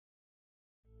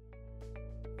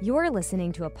You're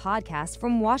listening to a podcast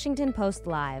from Washington Post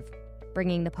Live,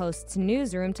 bringing the Post's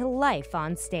newsroom to life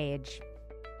on stage.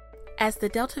 As the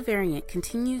Delta variant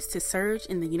continues to surge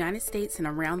in the United States and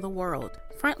around the world,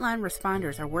 frontline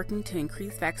responders are working to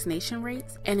increase vaccination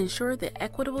rates and ensure the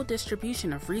equitable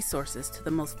distribution of resources to the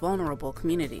most vulnerable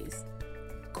communities.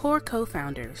 CORE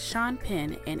co-founders Sean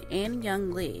Penn and Ann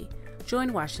Young Lee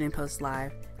joined Washington Post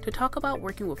Live to talk about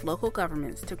working with local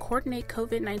governments to coordinate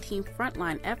COVID-19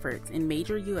 frontline efforts in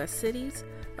major U.S. cities,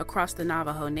 across the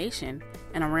Navajo Nation,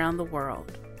 and around the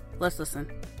world. Let's listen.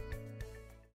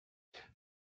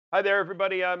 Hi there,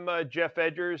 everybody. I'm Jeff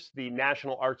Edgers, the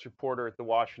national arts reporter at the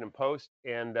Washington Post,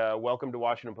 and welcome to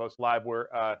Washington Post Live. We're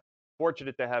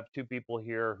fortunate to have two people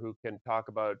here who can talk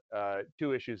about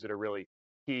two issues that are really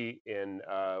key in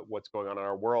what's going on in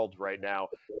our world right now.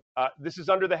 This is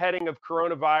under the heading of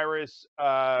coronavirus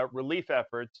relief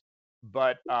efforts,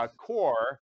 but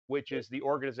CORE, which is the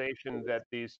organization that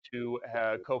these two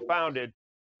co-founded,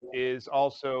 is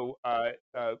also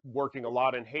working a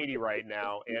lot in Haiti right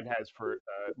now and has for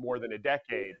more than a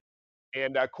decade.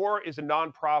 And CORE is a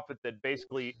nonprofit that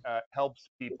basically helps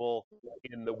people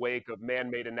in the wake of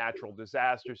man-made and natural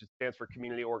disasters. It stands for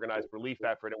Community Organized Relief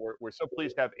Effort. And we're so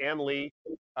pleased to have Ann Lee,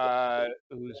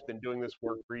 who's been doing this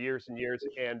work for years and years,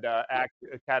 and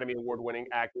Academy Award-winning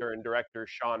actor and director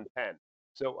Sean Penn.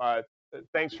 So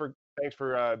thanks for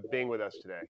being with us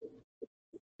today.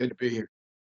 Good to be here.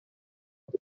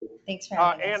 Thanks for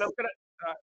having Ann, us. I'm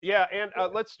gonna,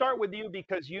 and let's start with you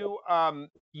because you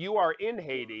are in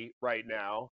Haiti right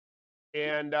now,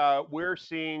 and we're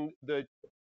seeing the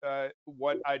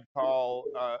what I'd call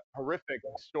horrific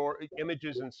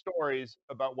images and stories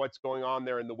about what's going on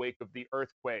there in the wake of the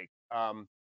earthquake.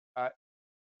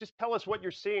 Just tell us what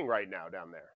you're seeing right now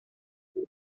down there.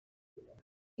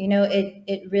 You know,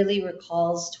 it really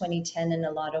recalls 2010 in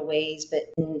a lot of ways, but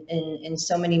in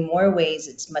so many more ways,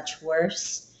 it's much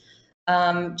worse.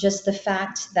 Just the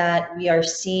fact that we are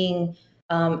seeing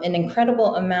an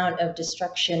incredible amount of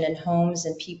destruction in homes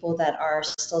and people that are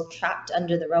still trapped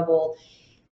under the rubble,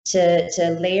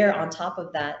 to layer on top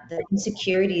of that the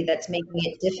insecurity that's making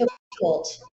it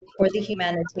difficult for the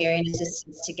humanitarian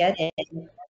assistance to get in,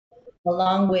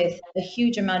 along with a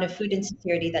huge amount of food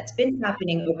insecurity that's been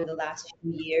happening over the last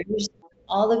few years.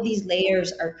 All of these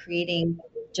layers are creating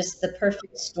just the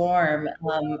perfect storm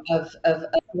of a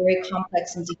very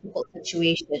complex and difficult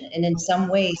situation, and in some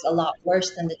ways a lot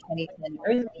worse than the 2010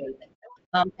 earthquake.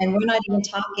 And we're not even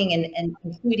talking and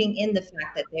including in the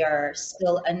fact that they are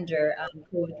still under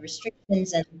COVID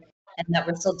restrictions and that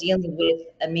we're still dealing with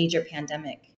a major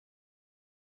pandemic.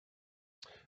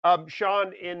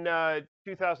 Sean, in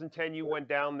 2010, you went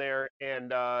down there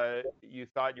and you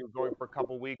thought you were going for a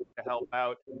couple weeks to help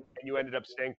out, and you ended up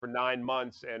staying for 9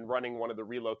 months and running one of the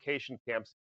relocation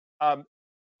camps.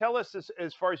 Tell us,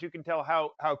 as far as you can tell,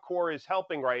 how CORE is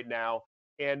helping right now,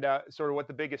 and sort of what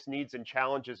the biggest needs and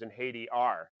challenges in Haiti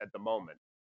are at the moment.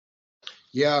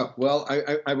 Yeah, well,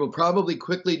 I will probably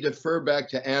quickly defer back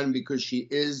to Ann because she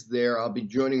is there. I'll be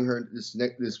joining her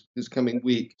this coming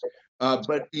week.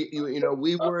 But you know,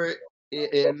 we were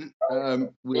in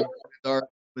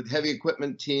with heavy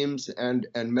equipment teams and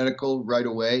medical right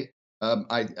away.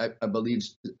 I believe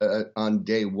on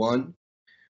day one.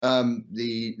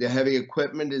 The heavy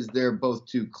equipment is there both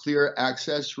to clear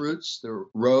access routes, the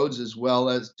roads, as well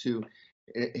as to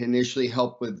initially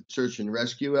help with search and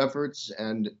rescue efforts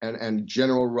and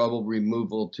general rubble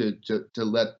removal to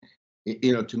let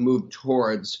to move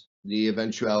towards the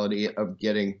eventuality of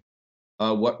getting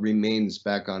what remains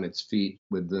back on its feet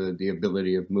with the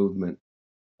ability of movement.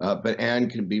 But Ann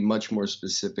can be much more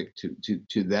specific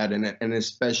to that, and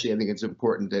especially I think it's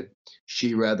important that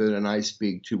she, rather than I,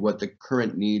 speak to what the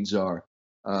current needs are,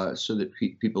 so that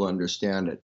people understand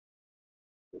it.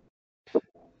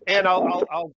 And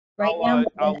I'll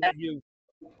let you.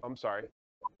 I'm sorry.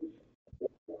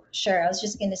 Sure. I was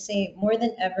just going to say, more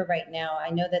than ever right now, I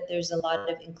know that there's a lot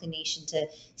of inclination to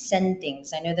send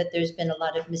things. I know that there's been a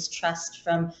lot of mistrust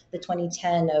from the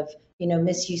 2010 of,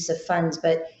 misuse of funds,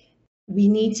 but we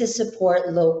need to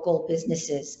support local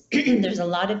businesses. There's a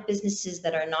lot of businesses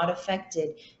that are not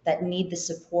affected that need the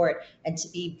support, and to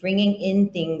be bringing in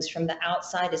things from the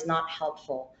outside is not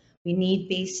helpful. We need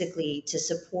basically to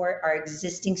support our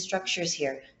existing structures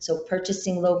here. So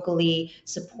purchasing locally,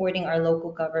 supporting our local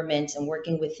government, and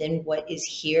working within what is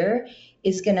here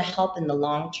is going to help in the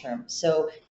long term.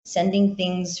 So sending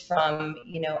things from,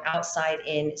 outside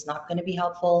in is not going to be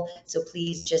helpful. So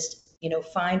please just,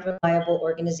 find reliable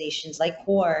organizations like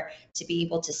CORE to be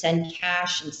able to send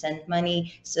cash and send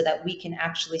money so that we can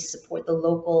actually support the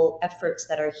local efforts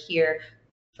that are here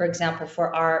For example,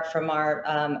 from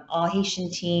our all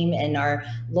Haitian team and our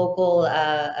local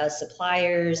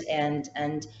suppliers, and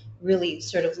really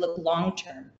sort of look long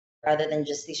term rather than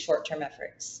just these short term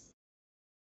efforts.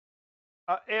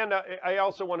 And I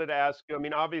also wanted to ask you, I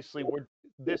mean, obviously,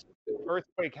 this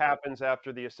earthquake happens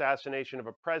after the assassination of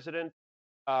a president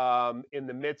in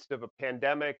the midst of a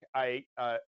pandemic. I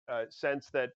sense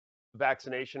that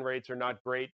vaccination rates are not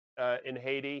great in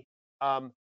Haiti.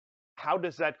 Um, how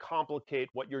does that complicate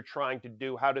what you're trying to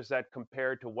do? How does that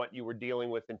compare to what you were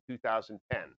dealing with in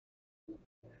 2010?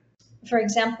 For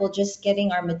example, just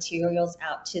getting our materials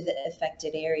out to the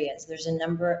affected areas. There's a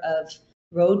number of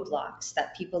roadblocks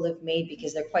that people have made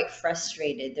because they're quite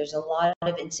frustrated. There's a lot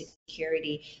of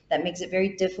insecurity that makes it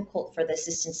very difficult for the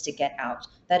assistance to get out.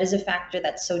 That is a factor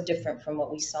that's so different from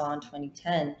what we saw in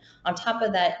 2010. On top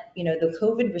of that, the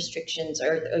COVID restrictions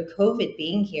or COVID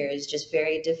being here is just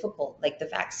very difficult. Like the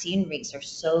vaccine rates are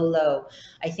so low.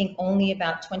 I think only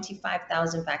about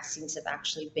 25,000 vaccines have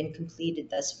actually been completed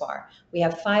thus far. We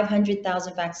have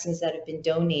 500,000 vaccines that have been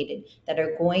donated that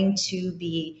are going to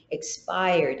be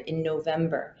expired in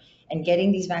November. And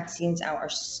getting these vaccines out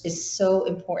is so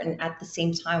important at the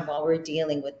same time while we're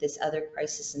dealing with this other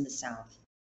crisis in the South.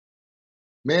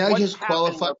 May I What's just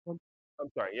qualify? I'm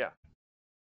sorry, yeah.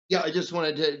 Yeah, I just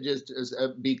wanted to just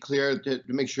be clear to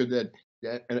make sure that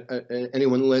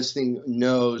anyone listening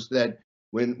knows that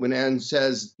when Anne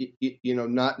says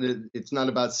it's not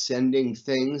about sending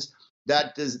things,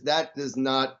 that does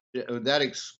not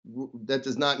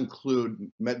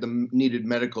include the needed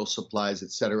medical supplies,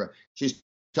 etc. She's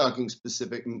talking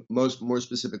more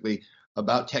specifically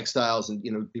about textiles, and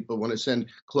people want to send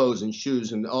clothes and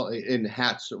shoes and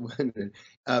hats. Those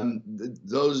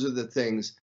are the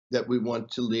things that we want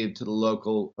to leave to the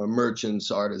local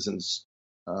merchants, artisans,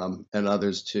 and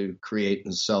others to create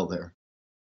and sell there.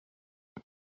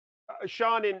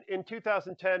 Sean, in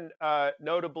 2010,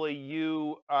 notably,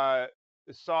 you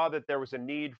saw that there was a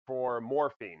need for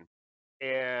morphine,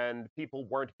 and people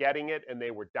weren't getting it, and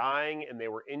they were dying, and they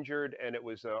were injured, and it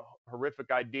was a horrific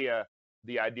idea,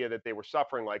 the idea that they were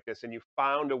suffering like this, and you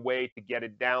found a way to get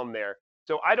it down there.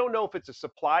 So I don't know if it's a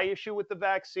supply issue with the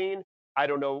vaccine. I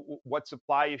don't know what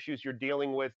supply issues you're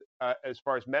dealing with as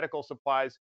far as medical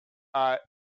supplies. Are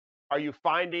you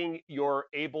finding you're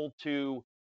able to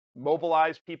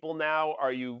mobilize people now?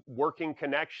 Are you working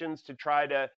connections to try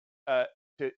to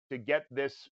get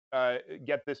this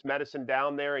medicine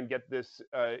down there and get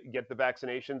the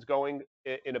vaccinations going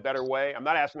in a better way? I'm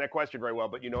not asking that question very well,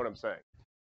 but you know what I'm saying.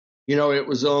 It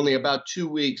was only about 2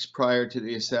 weeks prior to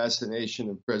the assassination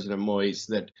of President Moise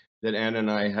that Anne and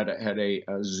I had a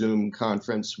Zoom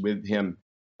conference with him,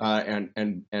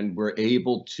 and were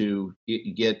able to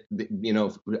get,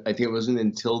 I think it wasn't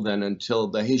until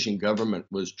the Haitian government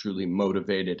was truly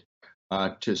motivated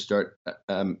to start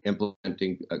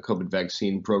implementing COVID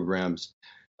vaccine programs,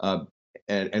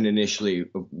 and initially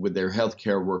with their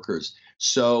healthcare workers.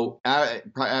 So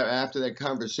after that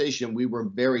conversation, we were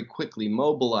very quickly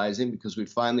mobilizing because we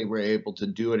finally were able to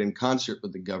do it in concert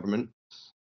with the government,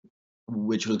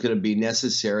 which was going to be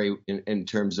necessary in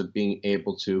terms of being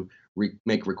able to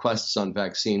make requests on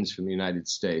vaccines from the United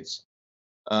States.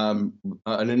 An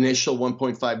initial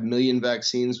 1.5 million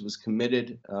vaccines was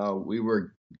committed. We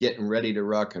were getting ready to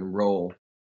rock and roll.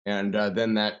 And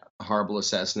then that horrible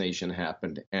assassination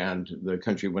happened, and the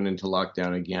country went into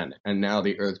lockdown again. And now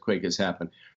the earthquake has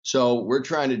happened. So we're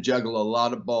trying to juggle a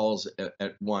lot of balls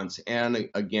at once. And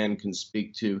again, can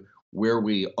speak to where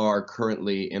we are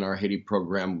currently in our Haiti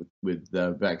program with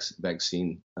the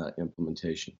vaccine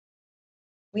implementation.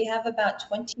 We have about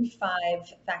 25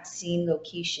 vaccine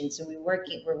locations, and we're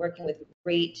working with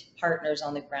great partners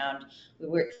on the ground. We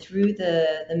work through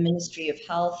the Ministry of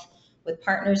Health, with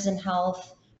Partners in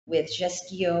Health, with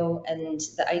GESCIO, and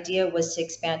the idea was to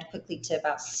expand quickly to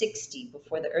about 60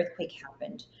 before the earthquake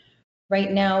happened.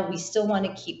 Right now, we still want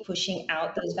to keep pushing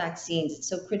out those vaccines. It's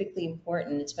so critically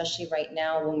important, especially right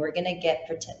now when we're going to get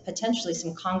potentially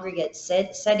some congregate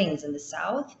settings in the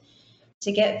South,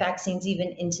 to get vaccines even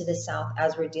into the South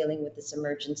as we're dealing with this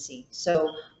emergency. So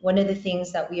one of the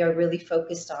things that we are really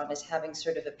focused on is having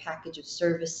sort of a package of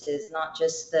services, not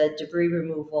just the debris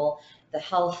removal, the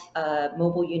health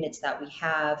mobile units that we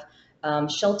have,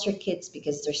 shelter kits,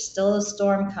 because there's still a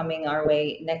storm coming our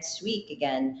way next week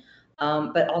again,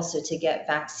 but also to get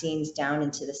vaccines down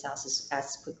into the South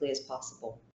as quickly as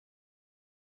possible.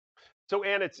 So,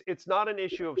 Anne, it's not an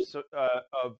issue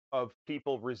of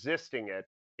people resisting it.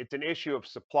 It's an issue of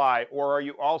supply, or are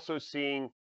you also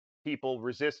seeing people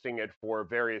resisting it for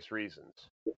various reasons?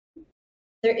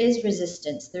 There is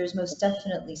resistance. There's most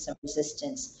definitely some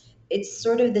resistance. it's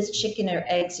sort of this chicken or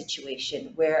egg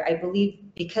situation where I believe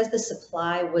because the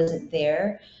supply wasn't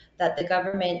there, that the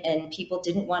government and people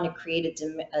didn't want to create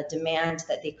a demand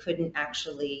that they couldn't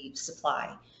actually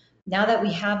supply. Now that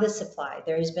we have the supply,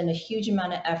 there has been a huge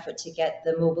amount of effort to get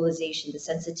the mobilization, the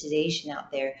sensitization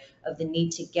out there of the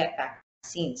need to get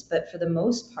vaccines. But for the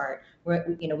most part,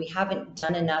 we haven't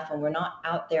done enough, and we're not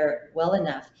out there well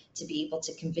enough to be able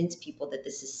to convince people that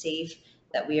this is safe,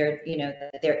 that we are,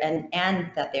 that they're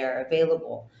and that they are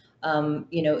available.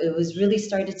 It was really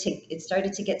started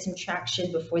to get some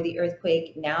traction before the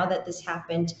earthquake. Now that this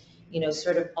happened,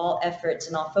 sort of all efforts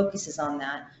and all focus is on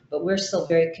that, but we're still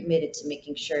very committed to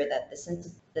making sure that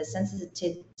the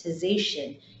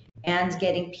sensitization and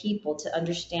getting people to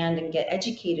understand and get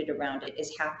educated around it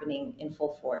is happening in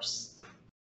full force.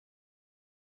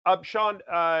 Sean,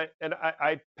 and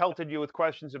I pelted you with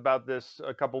questions about this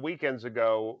a couple weekends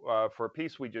ago for a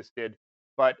piece we just did,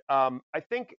 but I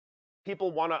think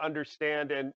people want to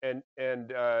understand and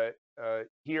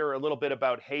hear a little bit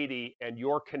about Haiti and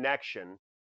your connection,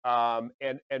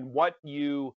 and what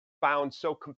you found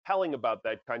so compelling about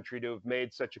that country to have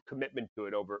made such a commitment to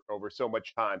it over so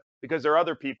much time. Because there are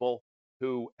other people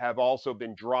who have also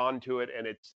been drawn to it, and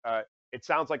it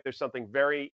sounds like there's something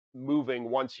very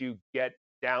moving once you get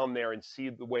down there and see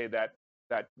the way that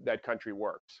country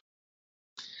works.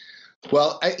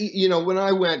 Well, when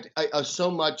I went, so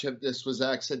much of this was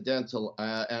accidental,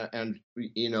 and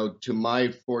to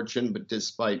my fortune, but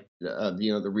despite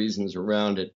the reasons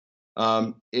around it,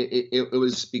 it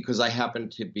was because I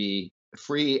happened to be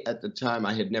free at the time.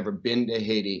 I had never been to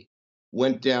Haiti.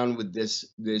 Went down with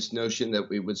this notion that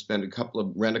we would rent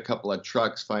a couple of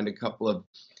trucks, find a couple of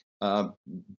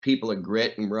people of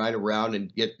grit, and ride around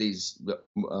and get these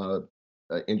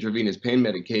intravenous pain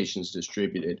medications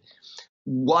distributed.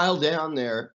 While down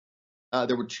there,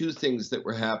 there were two things that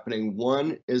were happening.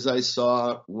 One is I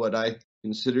saw what I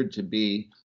considered to be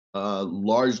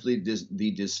largely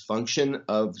the dysfunction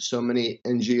of so many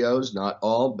NGOs, not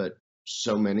all, but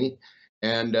so many.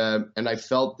 And I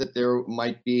felt that there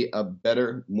might be a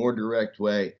better, more direct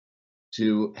way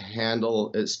to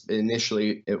handle.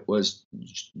 Initially, it was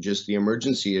just the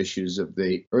emergency issues of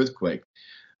the earthquake,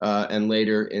 and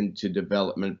later into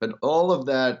development. But all of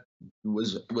that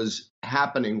was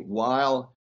happening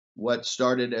while what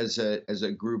started as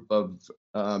a group of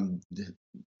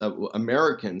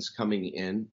Americans coming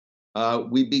in,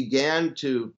 we began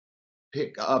to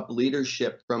pick up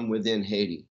leadership from within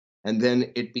Haiti. And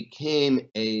then it became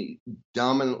a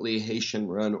dominantly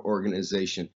Haitian-run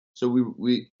organization. So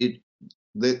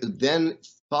then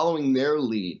following their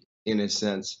lead, in a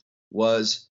sense,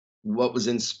 was what was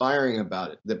inspiring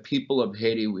about it. The people of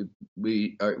Haiti,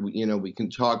 we can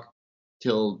talk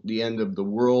till the end of the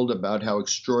world about how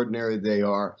extraordinary they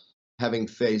are, having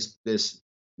faced this,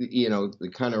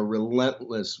 the kind of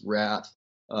relentless wrath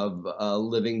of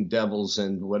living devils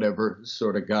and whatever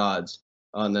sort of gods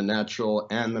on the natural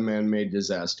and the man-made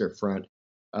disaster front.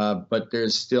 But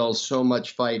there's still so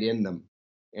much fight in them.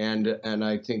 And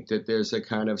I think that there's a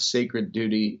kind of sacred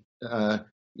duty,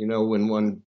 when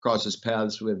one crosses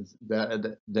paths with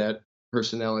that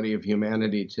personality of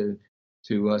humanity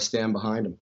to stand behind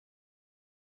them.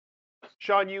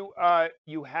 Sean,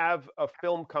 you have a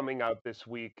film coming out this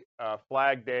week,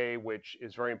 Flag Day, which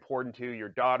is very important to you. Your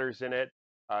daughter's in it.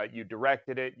 You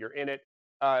directed it. You're in it.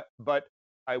 But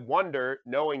I wonder,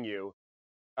 knowing you,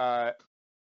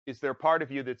 is there a part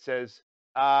of you that says,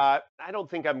 I don't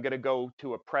think I'm going to go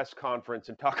to a press conference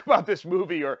and talk about this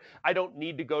movie, or I don't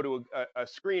need to go to a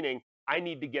screening. I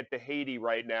need to get to Haiti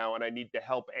right now, and I need to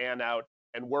help Anne out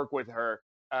and work with her.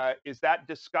 Is that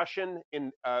discussion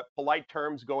in polite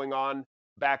terms going on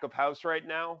back of house right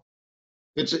now?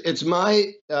 It's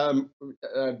my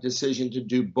decision to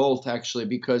do both, actually,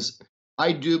 because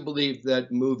I do believe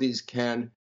that movies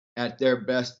can, at their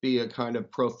best, be a kind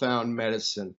of profound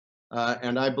medicine.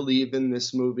 And I believe in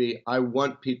this movie. I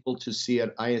want people to see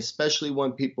it. I especially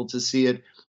want people to see it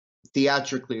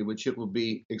theatrically, which it will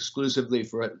be exclusively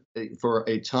for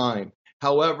a time.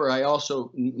 However, I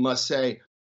also must say,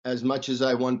 as much as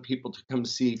I want people to come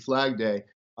see Flag Day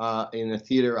in a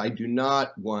theater, I do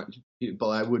not want people.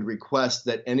 I would request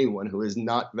that anyone who is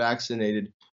not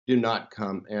vaccinated do not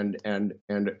come and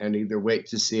either wait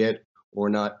to see it or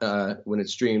not when it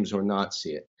streams, or not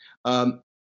see it.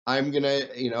 I'm gonna,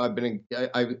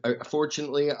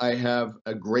 fortunately, I have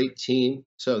a great team,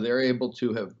 so they're able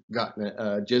to have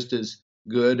gotten just as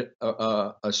good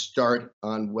a start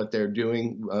on what they're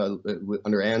doing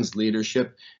under Anne's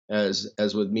leadership as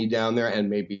with me down there, and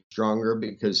maybe stronger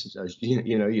because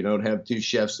you don't have two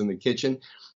chefs in the kitchen.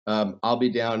 I'll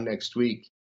be down next week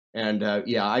And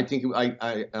yeah, I think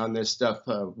I on this stuff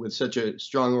with such a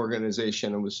strong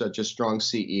organization and with such a strong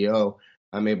CEO,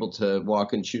 I'm able to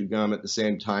walk and chew gum at the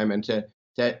same time and to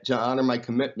honor my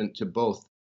commitment to both.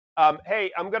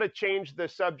 Hey, I'm going to change the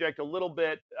subject a little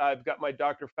bit. I've got my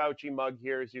Dr. Fauci mug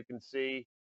here, as you can see.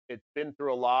 It's been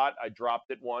through a lot. I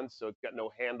dropped it once, so it's got no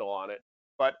handle on it.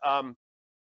 But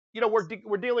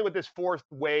we're dealing with this fourth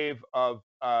wave of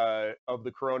the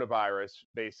coronavirus,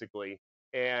 basically,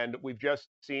 and we've just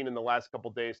seen in the last couple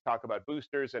of days talk about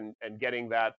boosters and getting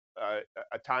that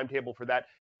a timetable for that.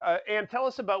 And tell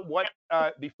us about what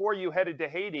before you headed to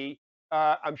Haiti.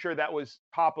 I'm sure that was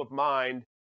top of mind.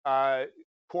 Uh,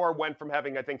 Core went from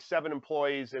having, I think, 7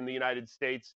 employees in the United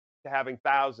States to having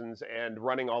thousands and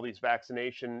running all these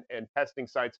vaccination and testing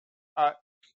sites. Uh,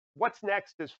 what's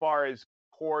next as far as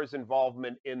Core's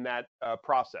involvement in that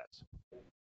process?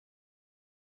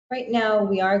 Right now,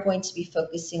 we are going to be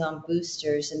focusing on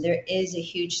boosters, and there is a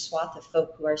huge swath of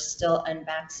folk who are still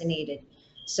unvaccinated.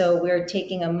 So we're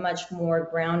taking a much more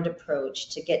ground approach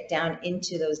to get down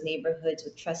into those neighborhoods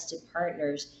with trusted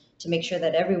partners to make sure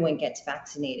that everyone gets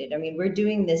vaccinated. I mean, we're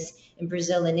doing this in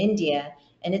Brazil and India,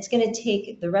 and it's going to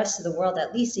take the rest of the world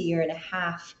at least a year and a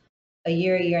half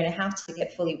to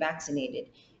get fully vaccinated.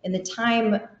 In the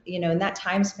time, in that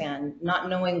time span, not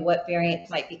knowing what variant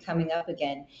might be coming up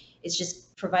again, it's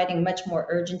just providing much more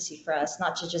urgency for us,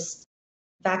 not to just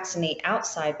vaccinate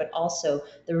outside, but also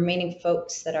the remaining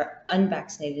folks that are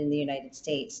unvaccinated in the United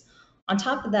States. On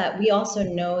top of that, we also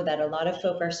know that a lot of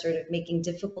folk are sort of making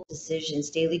difficult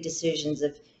decisions, daily decisions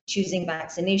of choosing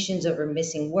vaccinations over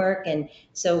missing work. And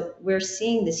so we're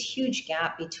seeing this huge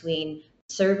gap between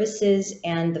services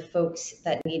and the folks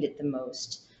that need it the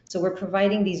most. So we're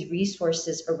providing these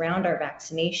resources around our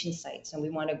vaccination sites, and we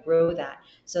want to grow that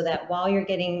so that while you're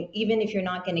getting, even if you're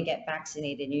not going to get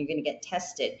vaccinated and you're going to get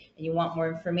tested and you want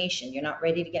more information, you're not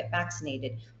ready to get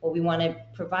vaccinated, well, we want to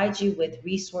provide you with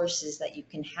resources that you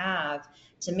can have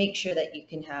to make sure that you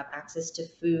can have access to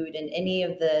food and any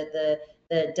of the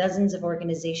dozens of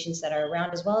organizations that are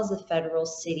around, as well as the federal,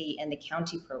 city, and the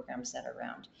county programs that are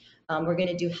around. We're going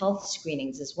to do health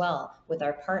screenings as well with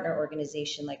our partner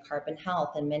organization like Carbon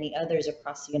Health and many others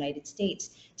across the United States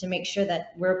to make sure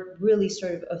that we're really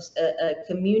sort of a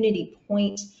community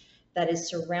point that is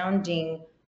surrounding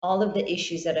all of the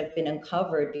issues that have been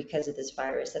uncovered because of this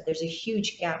virus, that there's a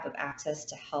huge gap of access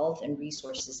to health and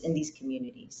resources in these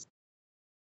communities.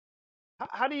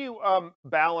 How do you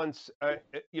balance,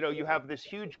 you have this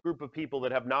huge group of people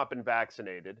that have not been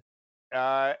vaccinated,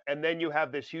 and then you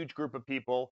have this huge group of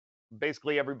people,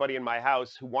 basically everybody in my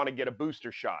house, who want to get a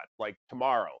booster shot like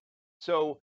tomorrow.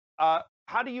 So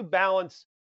how do you balance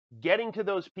getting to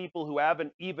those people who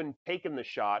haven't even taken the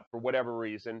shot for whatever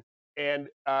reason and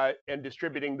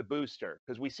distributing the booster?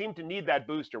 Because we seem to need that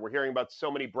booster. We're hearing about so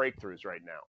many breakthroughs right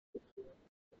now.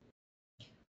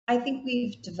 I think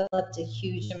we've developed a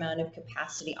huge amount of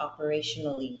capacity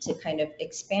operationally to kind of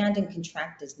expand and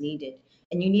contract as needed.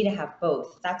 And you need to have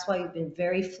both. That's why we've been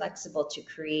very flexible to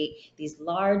create these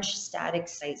large static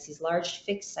sites, these large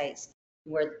fixed sites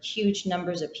where huge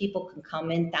numbers of people can come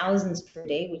in, thousands per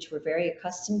day, which we're very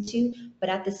accustomed to, but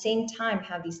at the same time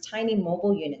have these tiny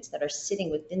mobile units that are sitting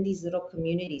within these little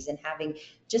communities and having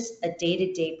just a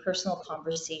day-to-day personal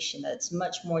conversation that's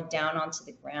much more down onto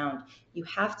the ground. You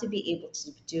have to be able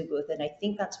to do both, and I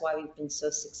think that's why we've been so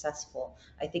successful.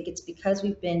 I think it's because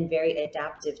we've been very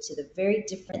adaptive to the very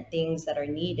different things that are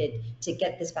needed to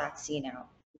get this vaccine out.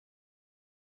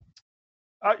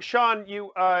 Sean,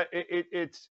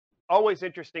 it's always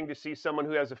interesting to see someone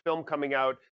who has a film coming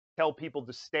out tell people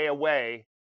to stay away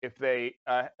if they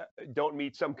don't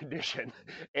meet some condition.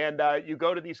 And you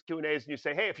go to these Q&As and you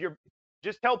say, hey, if you're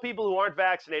just tell people who aren't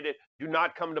vaccinated, do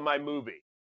not come to my movie.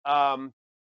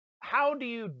 How do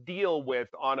you deal with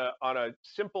on a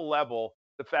simple level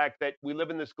the fact that we live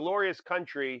in this glorious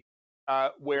country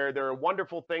where there are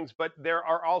wonderful things, but there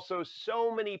are also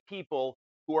so many people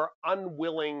who are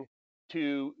unwilling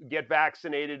to get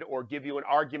vaccinated or give you an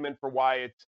argument for why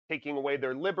it's taking away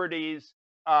their liberties?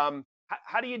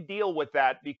 How do you deal with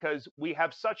that? Because we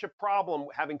have such a problem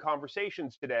having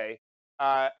conversations today.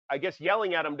 I guess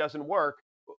yelling at them doesn't work.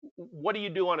 What do you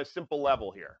do on a simple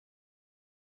level here?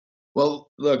 Well,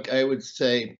 look, I would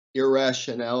say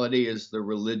irrationality is the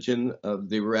religion of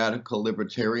the radical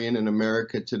libertarian in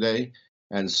America today.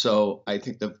 And so I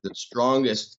think the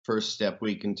strongest first step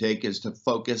we can take is to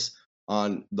focus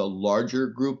on the larger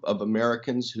group of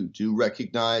Americans who do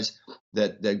recognize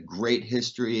that the great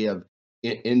history of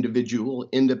individual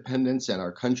independence and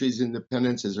our country's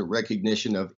independence is a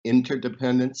recognition of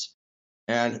interdependence.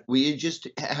 And we just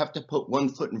have to put one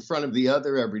foot in front of the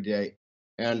other every day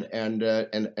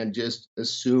and just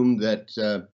assume that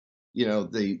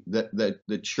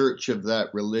the church of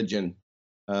that religion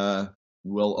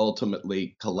will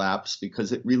ultimately collapse,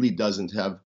 because it really doesn't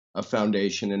have a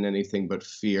foundation in anything but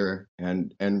fear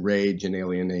and rage and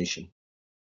alienation.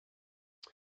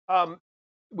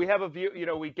 We have a view,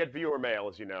 we get viewer mail,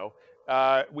 as you know.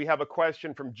 We have a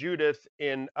question from Judith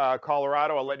in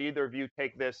Colorado. I'll let either of you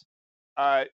take this.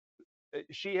 Uh,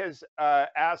 she has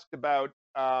asked about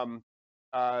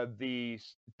the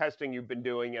testing you've been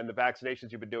doing and the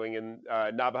vaccinations you've been doing in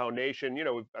Navajo Nation.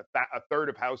 A third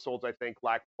of households, I think,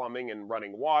 lack plumbing and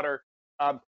running water.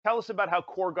 Tell us about how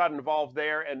CORE got involved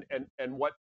there and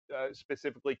what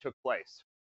specifically took place.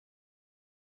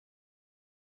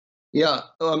 Yeah.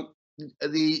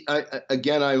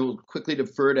 Again, I will quickly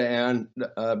defer to Anne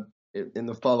in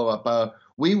the follow-up.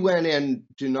 We went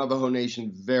into Navajo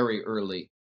Nation very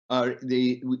early. I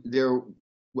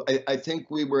think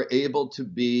we were able to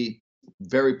be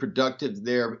very productive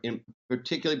there, in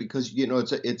particularly because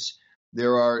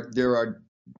there are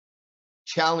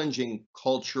challenging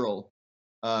cultural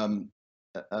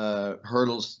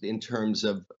hurdles in terms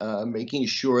of making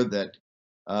sure that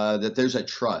there's a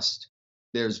trust.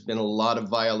 There's been a lot of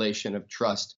violation of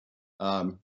trust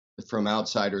from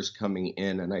outsiders coming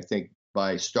in, and I think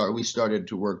we started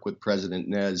to work with President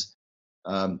Nez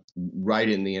right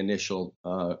in the initial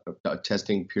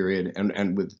testing period,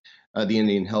 and with the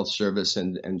Indian Health Service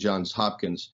and Johns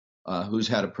Hopkins, who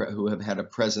have had a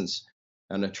presence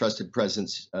and a trusted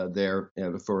presence there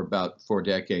for about 4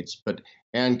 decades. But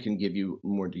Anne can give you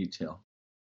more detail.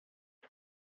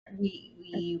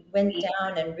 We went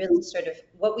down and really sort of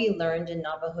what we learned in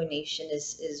Navajo Nation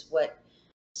is what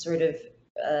sort of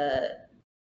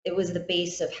it was the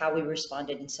base of how we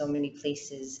responded in so many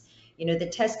places. The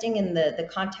testing and the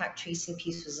contact tracing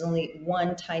piece was only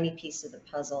one tiny piece of the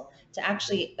puzzle. To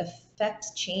actually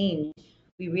affect change,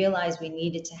 we realized we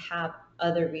needed to have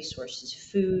other resources,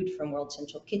 food from World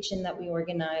Central Kitchen that we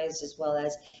organized, as well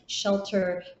as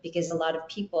shelter, because a lot of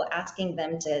people, asking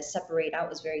them to separate out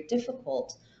was very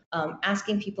difficult.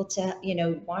 Asking people to,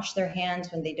 wash their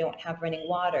hands when they don't have running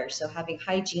water. So having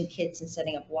hygiene kits and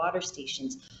setting up water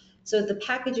stations. So the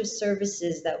package of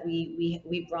services that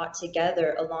we brought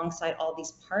together alongside all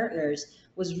these partners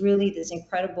was really this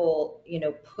incredible,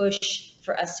 push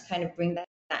for us to kind of bring that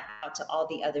out to all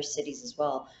the other cities as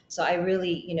well. So I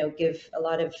really, give a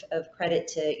lot of credit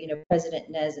to, President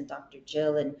Nez and Dr.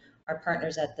 Jill and our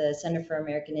partners at the Center for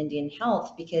American Indian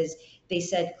Health, because they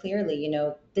said clearly,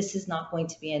 this is not going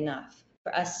to be enough.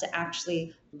 For us to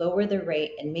actually lower the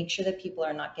rate and make sure that people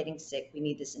are not getting sick, we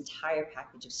need this entire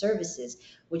package of services,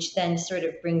 which then sort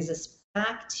of brings us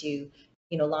back to,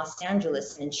 Los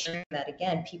Angeles, and ensuring that,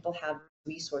 again, people have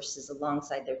resources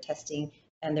alongside their testing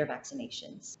and their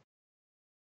vaccinations.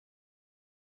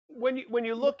 When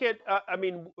you look at,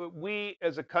 we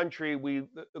as a country, we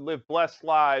live blessed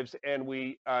lives, and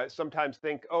we sometimes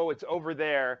think, oh, it's over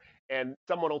there, and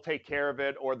someone will take care of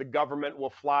it, or the government will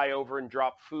fly over and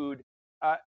drop food.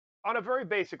 On a very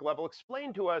basic level,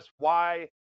 explain to us why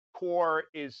CORE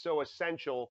is so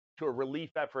essential to a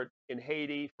relief effort in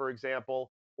Haiti, for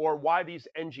example, or why these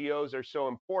NGOs are so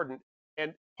important.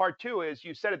 And part two is,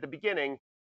 you said at the beginning,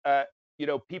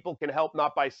 people can help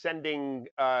not by sending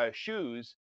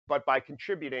shoes, but by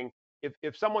contributing.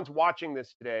 If someone's watching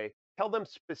this today, tell them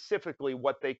specifically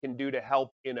what they can do to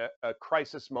help in a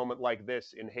crisis moment like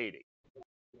this in Haiti.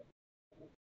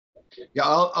 Yeah,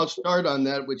 I'll start on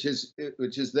that, which is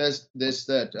this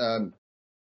that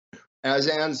as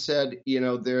Anne said,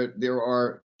 there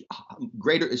are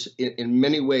greater, in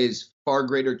many ways, far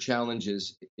greater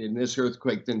challenges in this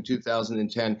earthquake than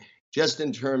 2010, just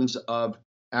in terms of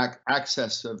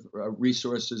access of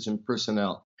resources and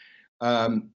personnel.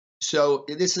 So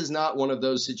this is not one of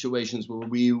those situations where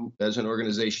we, as an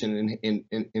organization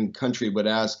in country, would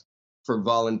ask for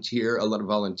a lot of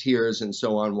volunteers and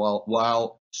so on,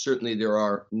 while certainly there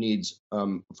are needs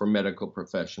for medical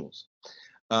professionals.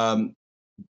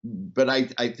 But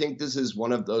I think this is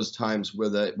one of those times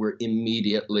where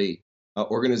immediately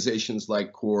organizations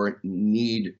like CORE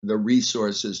need the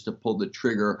resources to pull the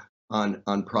trigger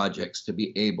on projects, to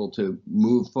be able to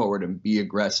move forward and be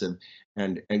aggressive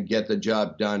and get the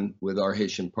job done with our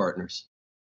Haitian partners.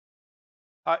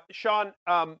 Sean,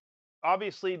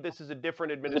 obviously this is a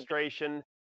different administration.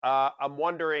 I'm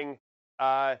wondering,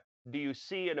 do you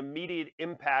see an immediate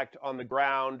impact on the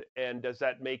ground, and does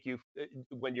that make you,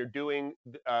 when you're doing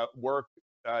work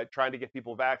trying to get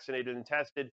people vaccinated and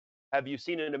tested, have you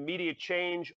seen an immediate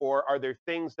change, or are there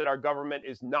things that our government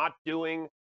is not doing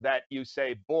that you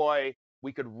say, boy,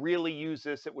 we could really use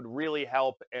this, it would really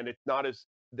help, and it's not as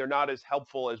they're not as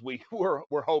helpful as we were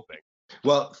hoping.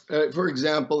 Well, for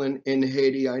example, in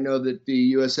Haiti, I know that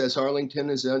the USS Arlington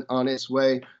is on its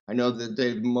way. I know that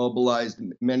they've mobilized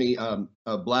many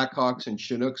Blackhawks and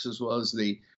Chinooks, as well as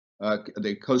the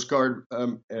Coast Guard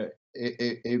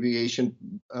aviation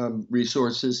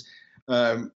resources.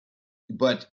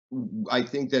 But I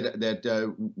think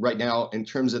that right now, in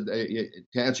terms of to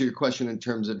answer your question, in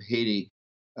terms of Haiti,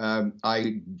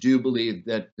 I do believe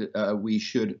that we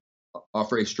should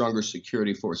offer a stronger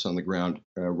security force on the ground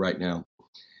right now.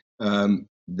 And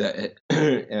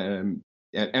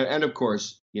of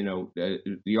course,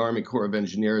 the Army Corps of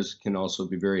Engineers can also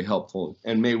be very helpful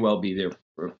and may well be there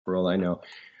for all I know.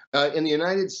 In the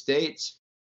United States,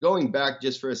 going back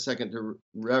just for a second to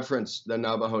reference the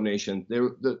Navajo Nation,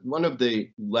 one of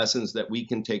the lessons that we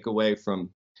can take away from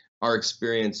our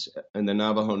experience in the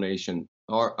Navajo Nation,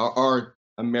 our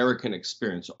American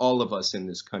experience, all of us in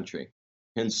this country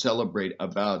can celebrate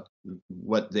about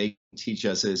what they teach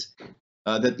us is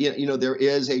that there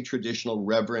is a traditional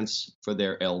reverence for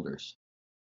their elders,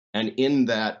 and in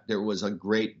that there was a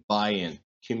great buy-in,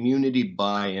 community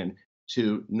buy-in,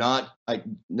 to not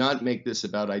make this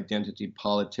about identity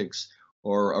politics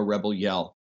or a rebel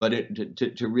yell, but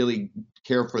to really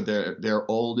care for their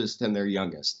oldest and their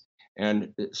youngest.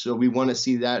 And so we want to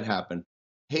see that happen.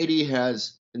 Haiti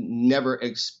has never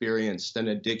experienced an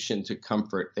addiction to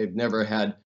comfort. They've never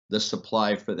had the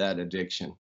supply for that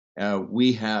addiction.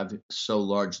 We have so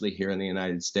largely here in the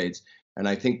United States. And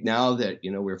I think now that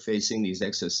we're facing these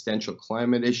existential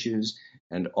climate issues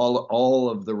and all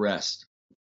of the rest,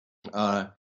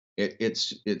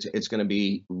 it's going to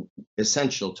be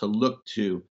essential to look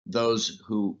to those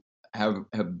who have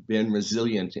been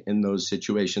resilient in those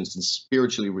situations and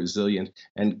spiritually resilient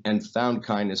and found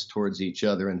kindness towards each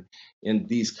other and in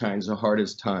these kinds of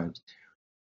hardest times.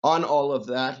 On all of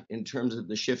that, in terms of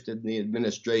the shift in the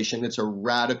administration, it's a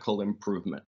radical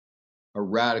improvement.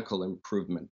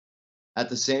 At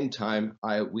the same time,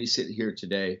 we sit here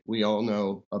today, we all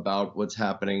know about what's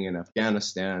happening in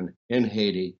Afghanistan, in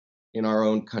Haiti, in our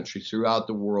own country, throughout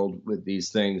the world with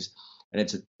these things. And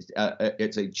it's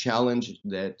a challenge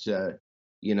that,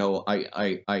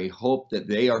 I hope that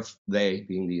they,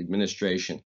 being the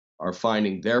administration, are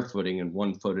finding their footing and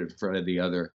one foot in front of the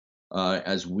other,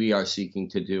 as we are seeking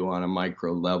to do on a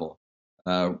micro level.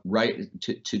 Right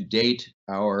to date,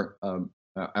 our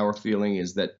feeling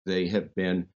is that they have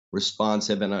been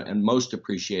responsive, and most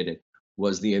appreciated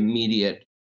was the immediate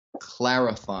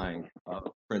clarifying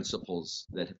of principles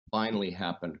that finally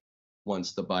happened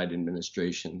once the Biden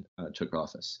administration took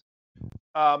office.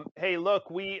 Hey, look,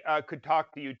 we could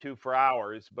talk to you two for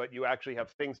hours, but you actually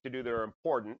have things to do that are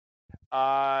important.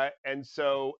 And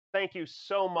so thank you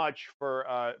so much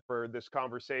for this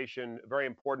conversation, a very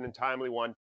important and timely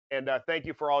one. And thank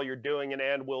you for all you're doing. And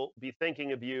Ann, we'll be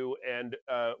thinking of you, and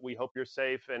we hope you're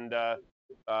safe, and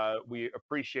we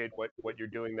appreciate what you're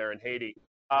doing there in Haiti.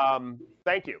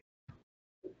 Thank you.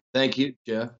 Thank you,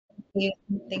 Jeff. Thank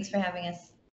you. Thanks for having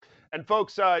us. And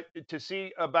folks, to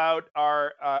see about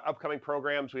our upcoming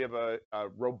programs, we have a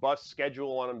robust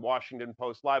schedule on Washington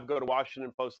Post Live. Go to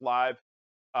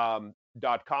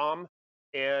WashingtonPostLive.com.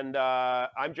 And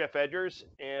I'm Jeff Edgers,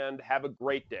 and have a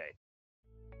great day.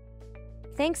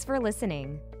 Thanks for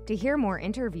listening. To hear more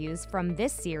interviews from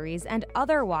this series and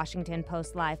other Washington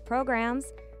Post Live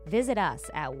programs, visit us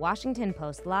at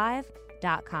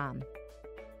WashingtonPostLive.com.